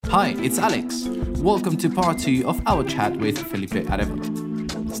Hi, it's Alex. Welcome to part 2 of our chat with Felipe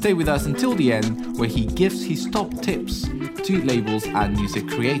Arevalo. Stay with us until the end, where he gives his top tips to labels and music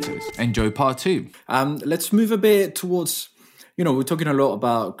creators. Enjoy part 2. Let's move a bit towards, we're talking a lot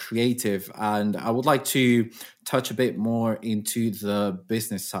about creative, and I would like to touch a bit more into the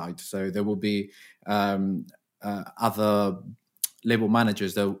business side. So there will be other label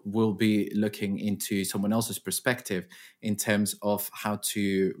managers that will be looking into someone else's perspective in terms of how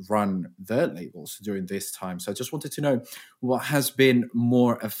to run their labels during this time. So I just wanted to know what has been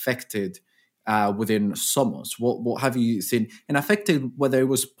more affected within Somos. What have you seen and affected, whether it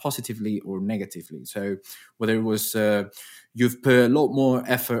was positively or negatively? So whether it was you've put a lot more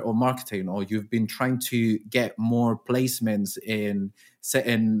effort on marketing, or you've been trying to get more placements in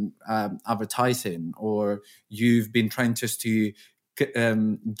certain advertising, or you've been trying just to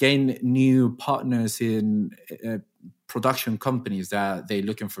gain new partners in production companies that they're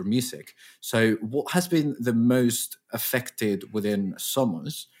looking for music. So what has been the most affected within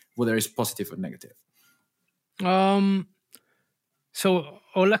Somos, whether it's positive or negative? So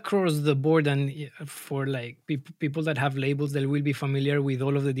all across the board, and for like people that have labels, that will be familiar with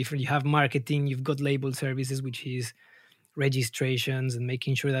all of the different. You have marketing, you've got label services, which is registrations and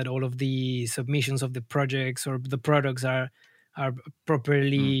making sure that all of the submissions of the projects or the products are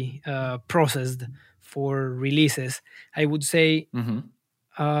properly processed for releases. I would say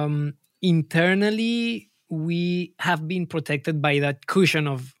internally we have been protected by that cushion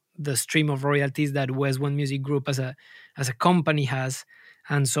of the stream of royalties that West One Music Group as a company has,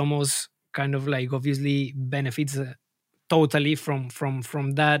 and Somos kind of like obviously benefits totally from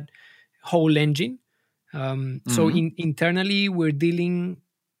that whole engine. So internally we're dealing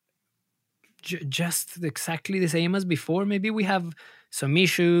just exactly the same as before. Maybe we have some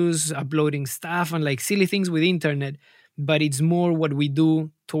issues uploading stuff and like silly things with internet, but it's more what we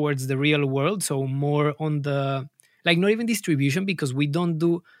do towards the real world. So more on the, like, not even distribution, because we don't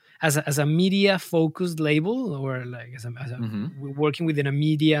do as a media focused label, or like as a we're working within a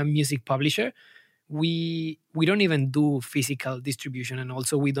media music publisher. We don't even do physical distribution, and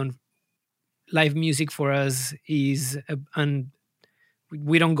also we don't, live music for us is and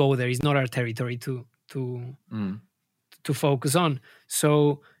we don't go there. It's not our territory to focus on.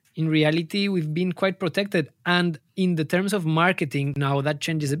 So in reality, we've been quite protected. And in the terms of marketing, now that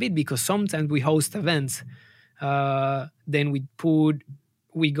changes a bit, because sometimes we host events. Then we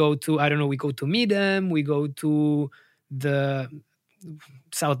go to, I don't know, we go to Midem, we go to the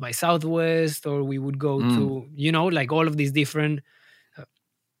South by Southwest, or we would go to, like all of these different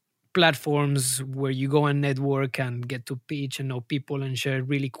platforms where you go and network and get to pitch and know people and share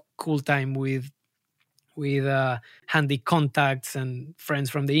really cool time with handy contacts and friends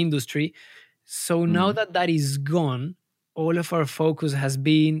from the industry. So now that is gone, all of our focus has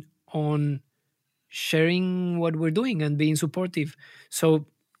been on sharing what we're doing and being supportive. So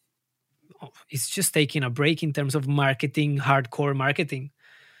it's just taking a break in terms of marketing, hardcore marketing.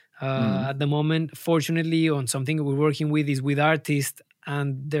 At the moment, fortunately, on something we're working with is with artists,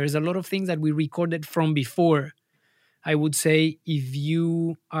 and there's a lot of things that we recorded from before. I would say if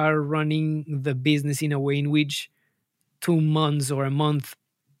you are running the business in a way in which 2 months or a month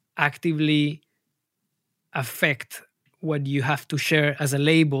actively affect what you have to share as a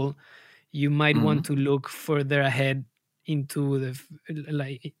label, you might want to look further ahead into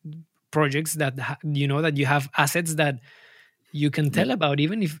the projects that that you have assets that you can tell about.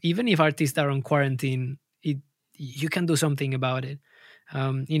 Even if artists are on quarantine, you can do something about it.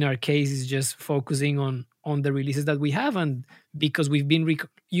 In our case, it's just focusing on the releases that we have, and because we've been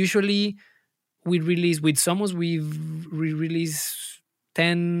usually we release with Somos, we've released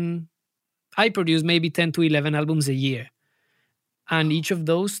 10. I produce maybe 10 to 11 albums a year, and each of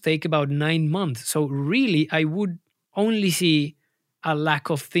those take about 9 months. So really, I would only see a lack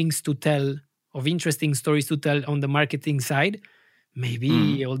of things to tell, of interesting stories to tell on the marketing side,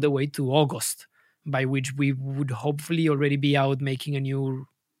 maybe all the way to August, by which we would hopefully already be out making a new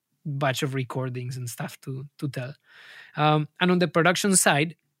batch of recordings and stuff to tell. And on the production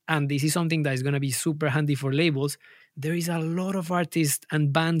side, and this is something that is going to be super handy for labels, there is a lot of artists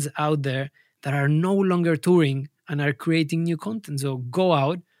and bands out there that are no longer touring and are creating new content. So go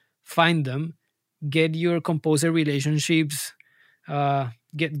out, find them, get your composer relationships,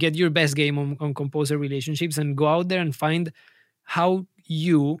 get your best game on composer relationships, and go out there and find how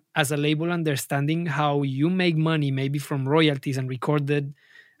you, as a label, understanding how you make money, maybe from royalties and recorded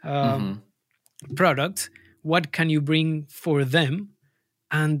products. What can you bring for them?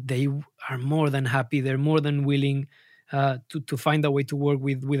 And they are more than happy. They're more than willing to find a way to work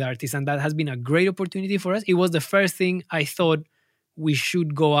with artists. And that has been a great opportunity for us. It was the first thing I thought we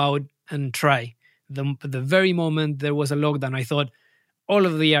should go out and try. The very moment there was a lockdown, I thought all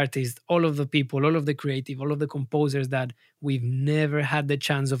of the artists, all of the people, all of the creative, all of the composers that we've never had the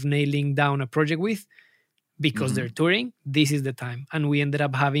chance of nailing down a project with because they're touring, this is the time. And we ended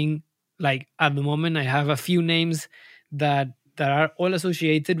up having, like, at the moment, I have a few names that are all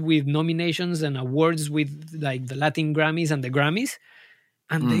associated with nominations and awards with like the Latin Grammys and the Grammys,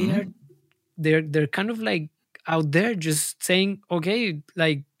 and they're kind of like out there just saying, okay,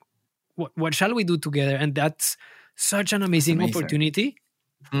 like what shall we do together? And that's such an amazing opportunity.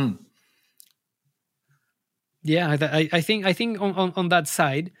 Yeah, I think on that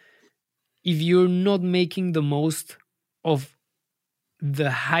side, if you're not making the most of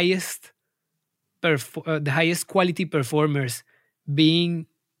the highest quality performers being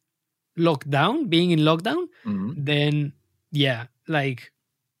being in lockdown, then yeah, like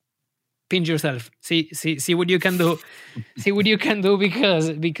pinch yourself. See what you can do. See what you can do,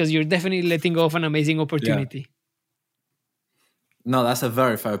 because you're definitely letting go of an amazing opportunity. Yeah. No, that's a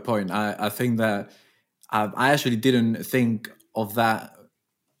very fair point. I think that I actually didn't think of that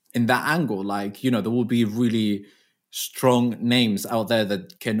in that angle. Like, there will be really strong names out there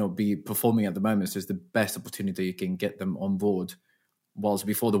that cannot be performing at the moment. So it's the best opportunity you can get them on board. Whilst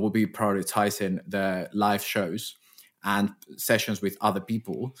before, they will be prioritizing their live shows and sessions with other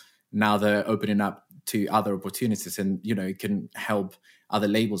people. Now they're opening up to other opportunities, and it can help other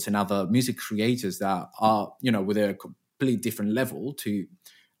labels and other music creators that are with a completely different level to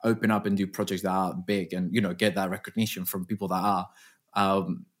open up and do projects that are big and get that recognition from people that are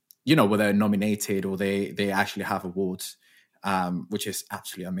whether they're nominated or they actually have awards, which is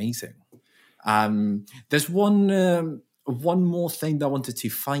absolutely amazing. There's one more thing that I wanted to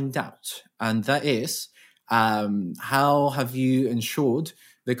find out, and that is, how have you ensured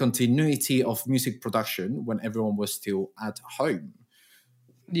the continuity of music production when everyone was still at home?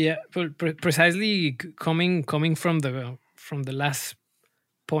 Yeah, precisely coming from the last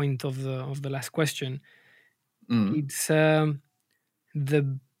point of the last question, it's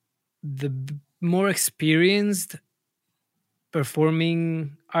the more experienced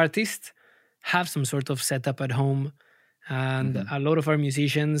performing artists have some sort of setup at home, and a lot of our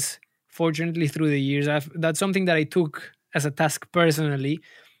musicians, fortunately, through the years, that's something that I took as a task personally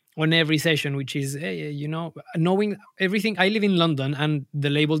on every session, which is, knowing everything. I live in London, and the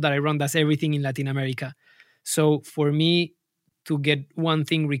label that I run does everything in Latin America. So for me to get one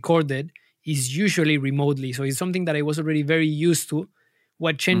thing recorded is usually remotely. So it's something that I was already very used to.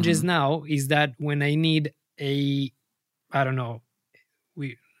 What changes now is that when I need I don't know,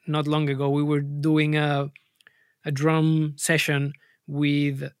 not long ago we were doing a drum session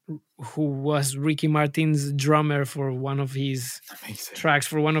with who was Ricky Martin's drummer for one of his tracks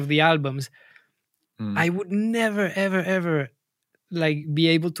for one of the albums. I would never ever like be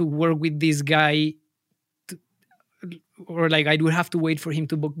able to work with this guy, or like I would have to wait for him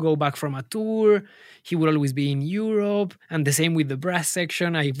to go back from a tour. He would always be in Europe, and the same with the brass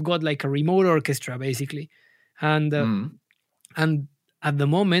section. I've got like a remote orchestra basically, and at the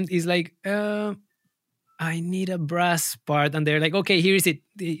moment it's like, I need a brass part, and they're like, okay, here is it.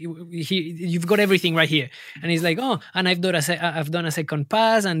 You've got everything right here. And he's like, oh, and I've done a second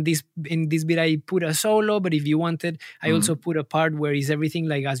pass, and in this bit I put a solo. But if you wanted, I also put a part where is everything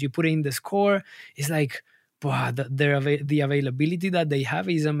like as you put it in the score. It's like, wow, the availability that they have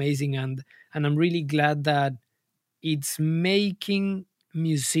is amazing, and I'm really glad that it's making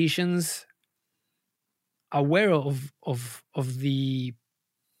musicians aware of the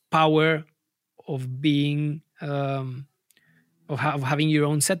power of being of having your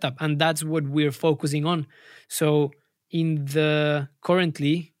own setup, and that's what we're focusing on. So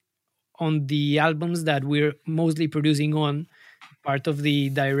currently on the albums that we're mostly producing on, part of the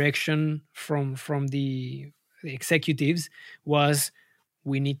direction from the executives was,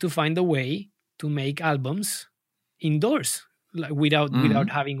 we need to find a way to make albums indoors, like without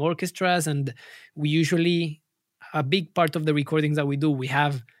having orchestras. And we usually, a big part of the recordings that we do, we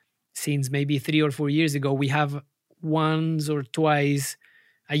have, since maybe 3 or 4 years ago, we have once or twice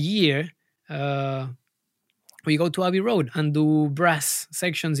a year, we go to Abbey Road and do brass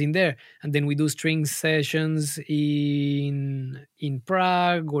sections in there, and then we do string sessions in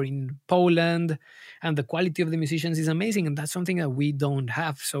Prague or in Poland, and the quality of the musicians is amazing, and that's something that we don't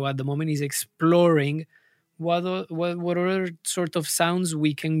have. So at the moment is exploring what other sort of sounds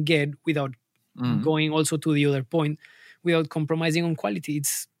we can get without going also to the other point, without compromising on quality.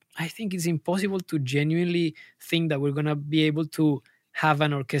 I think it's impossible to genuinely think that we're gonna be able to have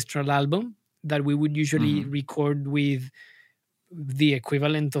an orchestral album that we would usually record with the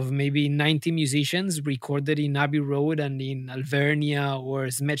equivalent of maybe 90 musicians recorded in Abbey Road and in Alvernia or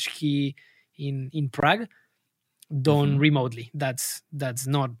Smechki in Prague, done remotely. That's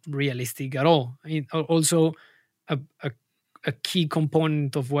not realistic at all. Also, a key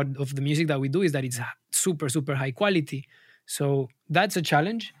component of the music that we do is that it's super super high quality. So that's a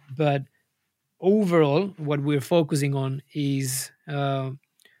challenge. But overall, what we're focusing on is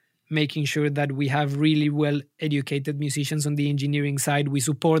making sure that we have really well educated musicians on the engineering side. We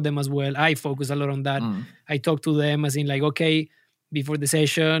support them as well. I focus a lot on that. I talk to them as in like, okay, before the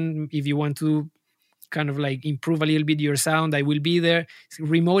session, if you want to kind of like improve a little bit your sound, I will be there. It's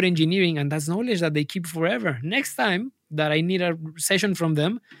remote engineering, and that's knowledge that they keep forever. Next time that I need a session from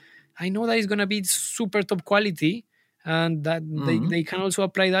them, I know that it's going to be super top quality, and that they can also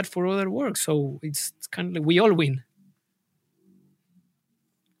apply that for other work. So it's kind of like we all win.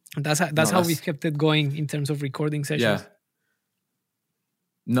 And that's how we've kept it going in terms of recording sessions. Yeah.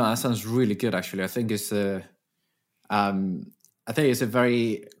 No, that sounds really good. Actually, I think it's a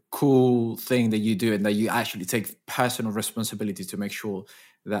very cool thing that you do, and that you actually take personal responsibility to make sure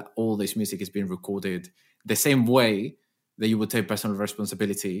that all this music is being recorded the same way that you would take personal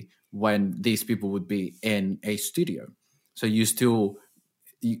responsibility when these people would be in a studio. So you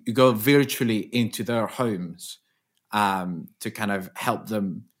go virtually into their homes to kind of help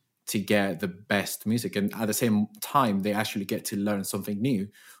them to get the best music, and at the same time they actually get to learn something new,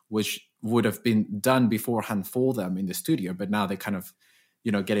 which would have been done beforehand for them in the studio, but now they kind of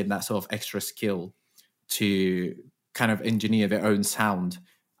getting that sort of extra skill to kind of engineer their own sound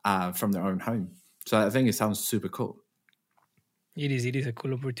from their own home. So I think it sounds super cool. It is a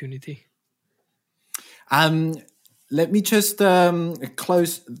cool opportunity. Let me just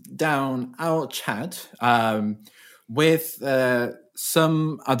close down our chat with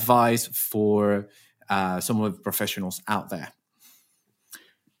some advice for some of the professionals out there.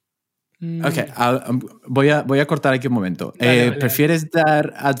 Ok, voy a cortar aquí un momento. Dale. ¿Prefieres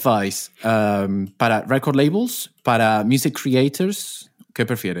dar advice para record labels, para music creators? ¿Qué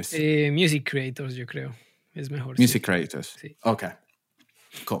prefieres? Music creators, yo creo. Es mejor. Music creators. Sí. Okay,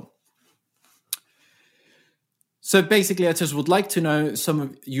 cool. So basically, I just would like to know some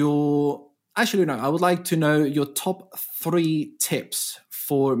of your... Actually, no, I would like to know your top 3 tips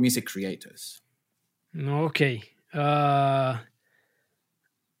for music creators. Okay.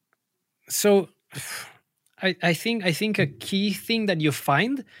 So I think a key thing that you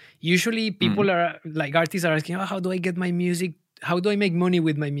find, usually people are like, artists are asking, how do I get my music? How do I make money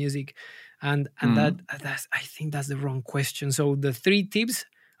with my music? And that's, I think that's the wrong question. So the 3 tips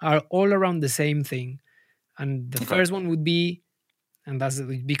are all around the same thing. And the first one would be, and that's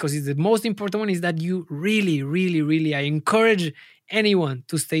because it's the most important one, is that you really, really, really, I encourage anyone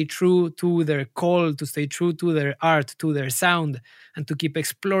to stay true to their call, to stay true to their art, to their sound, and to keep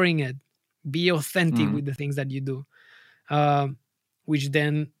exploring it. Be authentic with the things that you do, which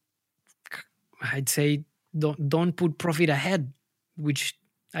then I'd say don't put profit ahead, which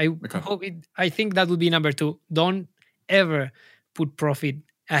I think that would be number 2. Don't ever put profit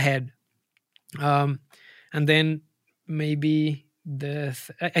ahead. And then maybe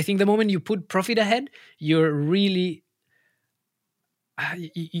I think the moment you put profit ahead, you're really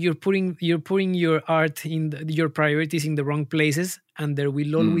you're putting your art in your priorities in the wrong places, and there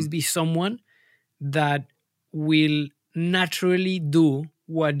will always be someone that will naturally do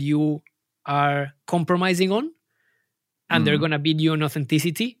what you are compromising on, and they're gonna beat you on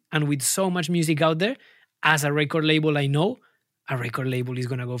authenticity. And with so much music out there, as a record label, I know a record label is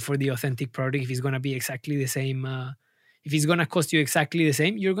gonna go for the authentic product. If it's gonna be exactly the same, if it's gonna cost you exactly the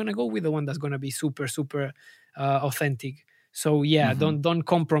same, you're gonna go with the one that's gonna be super super authentic. So yeah, don't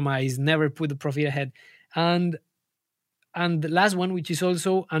compromise. Never put the profit ahead. And the last one, which is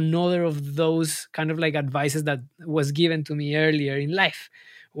also another of those kind of like advices that was given to me earlier in life,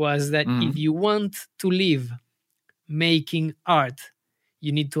 was that if you want to live making art,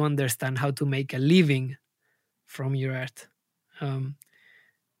 you need to understand how to make a living from your art.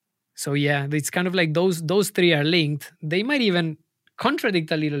 So yeah, it's kind of like those 3 are linked. They might even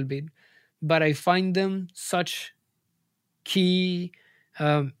contradict a little bit, but I find them such key,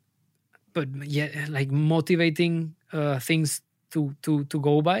 but yeah, like motivating things to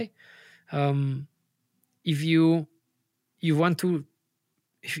go by. If you want to,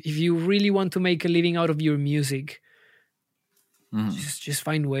 if you really want to make a living out of your music, just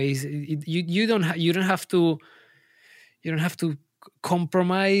find ways. You don't have to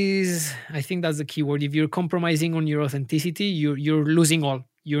compromise. I think that's the key word. If you're compromising on your authenticity, you're losing all.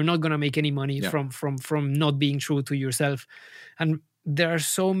 You're not gonna make any money from not being true to yourself. And there are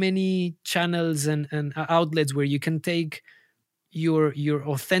so many channels and outlets where you can take your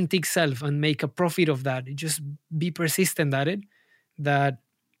authentic self and make a profit of that. Just be persistent at it. That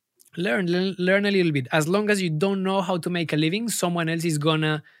learn a little bit. As long as you don't know how to make a living, someone else is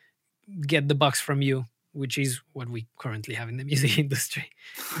gonna get the bucks from you, which is what we currently have in the music industry,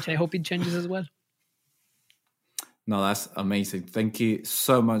 which I hope it changes as well. No, that's amazing. Thank you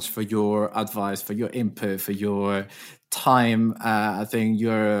so much for your advice, for your input, for your time. I think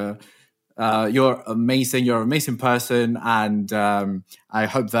you're amazing. You're an amazing person, and I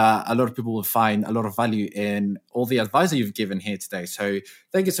hope that a lot of people will find a lot of value in all the advice that you've given here today. So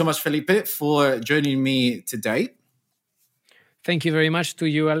thank you so much, Felipe, for joining me today. Thank you very much to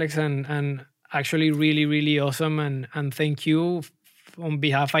you, Alex, and actually really, really awesome. And thank you on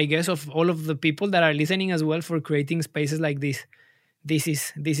behalf, I guess, of all of the people that are listening as well for creating spaces like this. This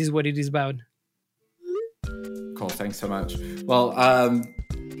is what it is about. Cool. Thanks so much. Well,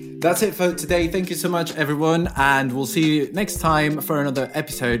 that's it for today. Thank you so much, everyone. And we'll see you next time for another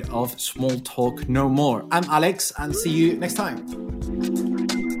episode of Small Talk No More. I'm Alex, and see you next time.